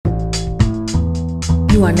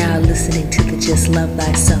You are now listening to the Just Love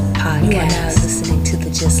Thyself podcast. You are now listening to the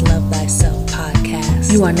Just Love Thyself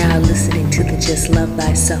podcast. You are now listening to the Just Love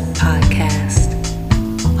Thyself podcast.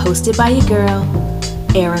 Hosted by your girl,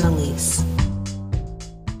 Erin Elise.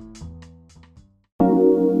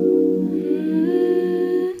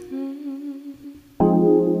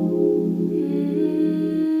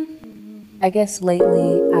 I guess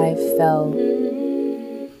lately I've felt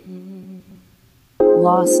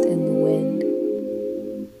lost in the wind.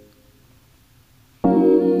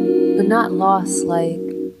 But not lost like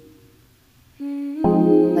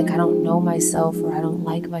I don't know myself or I don't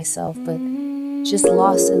like myself, but just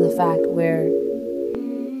lost in the fact where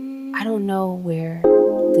I don't know where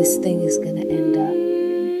this thing is gonna end up.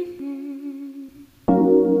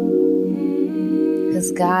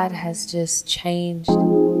 Because God has just changed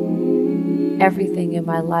everything in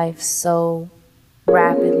my life so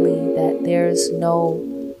rapidly that there's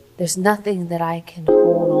nothing that I can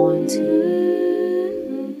hold on to.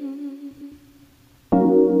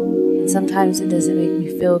 And sometimes it doesn't make me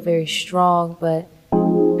feel very strong, but I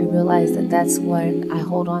realize that that's when I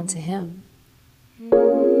hold on to Him.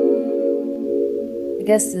 I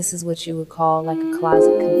guess this is what you would call like a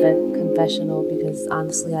closet confessional, because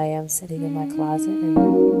honestly I am sitting in my closet and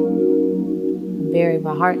I'm baring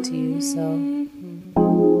my heart to you, so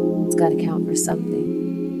it's got to count for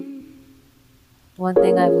something. One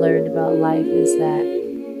thing I've learned about life is that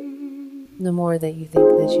the more that you think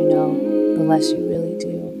that you know, the less you really do.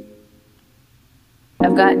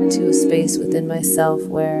 I've gotten to a space within myself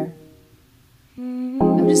where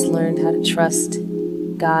I've just learned how to trust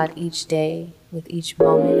God each day with each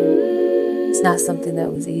moment. It's not something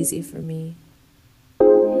that was easy for me.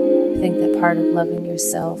 I think that part of loving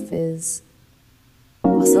yourself is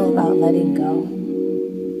also about letting go.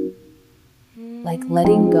 Like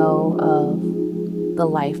letting go of the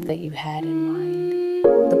life that you had in mind,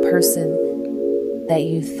 the person that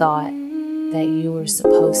you thought that you were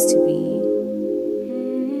supposed to be.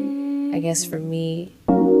 I guess for me,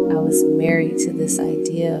 I was married to this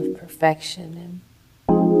idea of perfection, and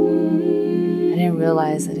I didn't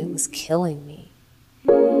realize that it was killing me.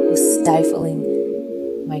 It was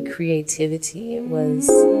stifling my creativity. It was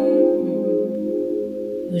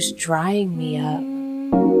drying me up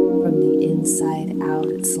from the inside out.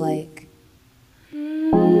 It's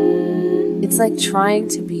like trying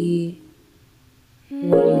to be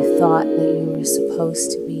what you thought that you were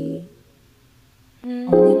supposed to be,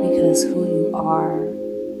 only because who you are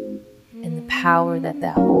and the power that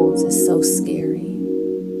holds is so scary.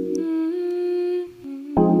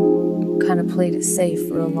 Kind of played it safe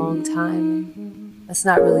for a long time. That's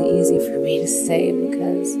not really easy for me to say,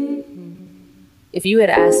 because if you had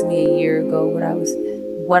asked me a year ago what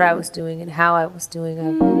I was doing and how I was doing,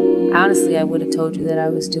 honestly I would have told you that I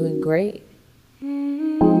was doing great.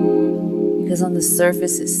 Because on the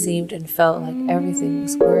surface it seemed and felt like everything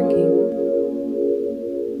was working.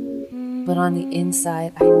 But on the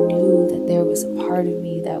inside, I knew that there was a part of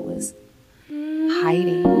me that was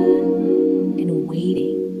hiding and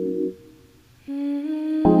waiting.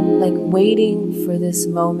 Like waiting for this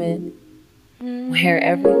moment where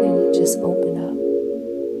everything would just open up.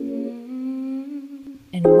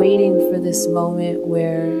 And waiting for this moment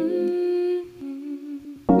where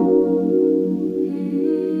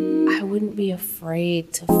I wouldn't be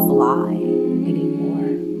afraid to fly anymore.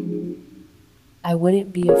 I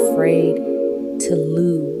wouldn't be afraid to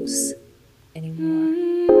lose anymore.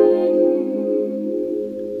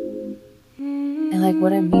 And like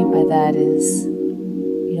what I mean by that is,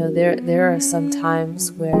 you know, there are some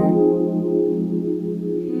times where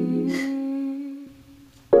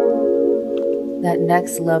that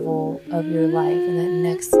next level of your life and that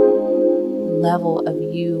next level of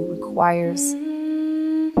you requires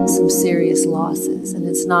some serious losses. And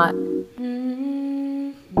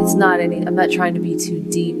I'm not trying to be too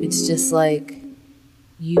deep. It's just like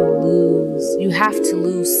you have to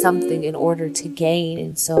lose something in order to gain.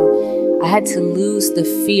 And so I had to lose the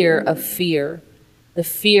fear of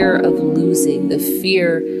losing, the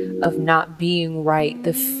fear of not being right,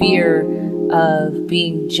 the fear of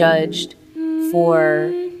being judged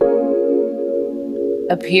for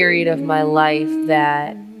a period of my life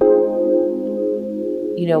that,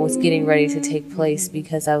 you know, was getting ready to take place,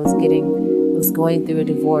 because I was going through a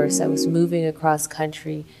divorce. I was moving across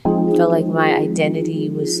country. I felt like my identity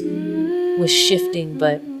was shifting,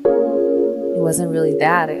 but it wasn't really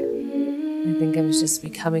that. I think I was just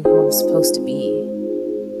becoming who I'm supposed to be.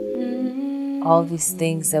 All these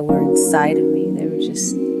things that were inside of me, they were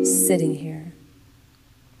just sitting here.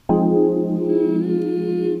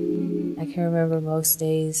 I can remember most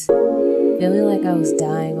days feeling like I was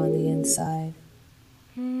dying on the inside.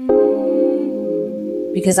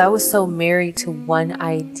 because I was so married to one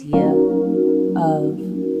idea of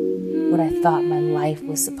what I thought my life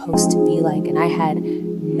was supposed to be like, and I had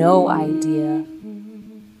no idea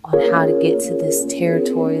on how to get to this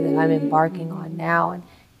territory that I'm embarking on now. And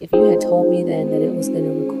if you had told me then that it was going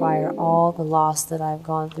to require all the loss that I've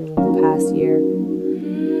gone through in the past year,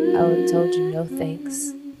 I would have told you no thanks.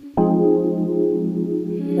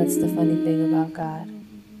 And that's the funny thing about God.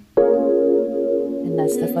 And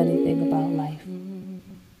that's the funny thing about life.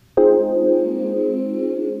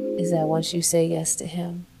 Is that once you say yes to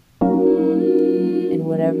Him, and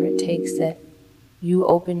whatever it takes, that you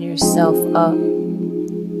open yourself up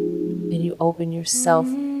and you open yourself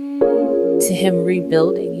to Him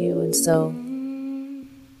rebuilding you. And so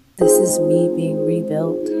this is me being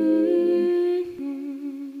rebuilt,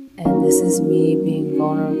 and this is me being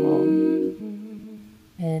vulnerable,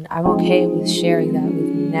 and I'm okay with sharing that with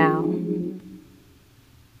you now.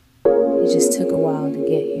 It just took a while to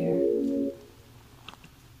get here.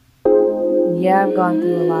 And yeah, I've gone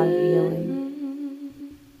through a lot of healing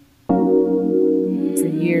for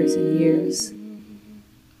years and years,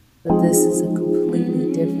 but this is a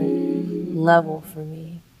completely different level for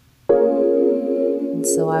me. And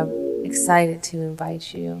so I'm excited to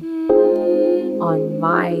invite you on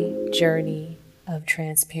my journey of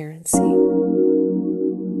transparency.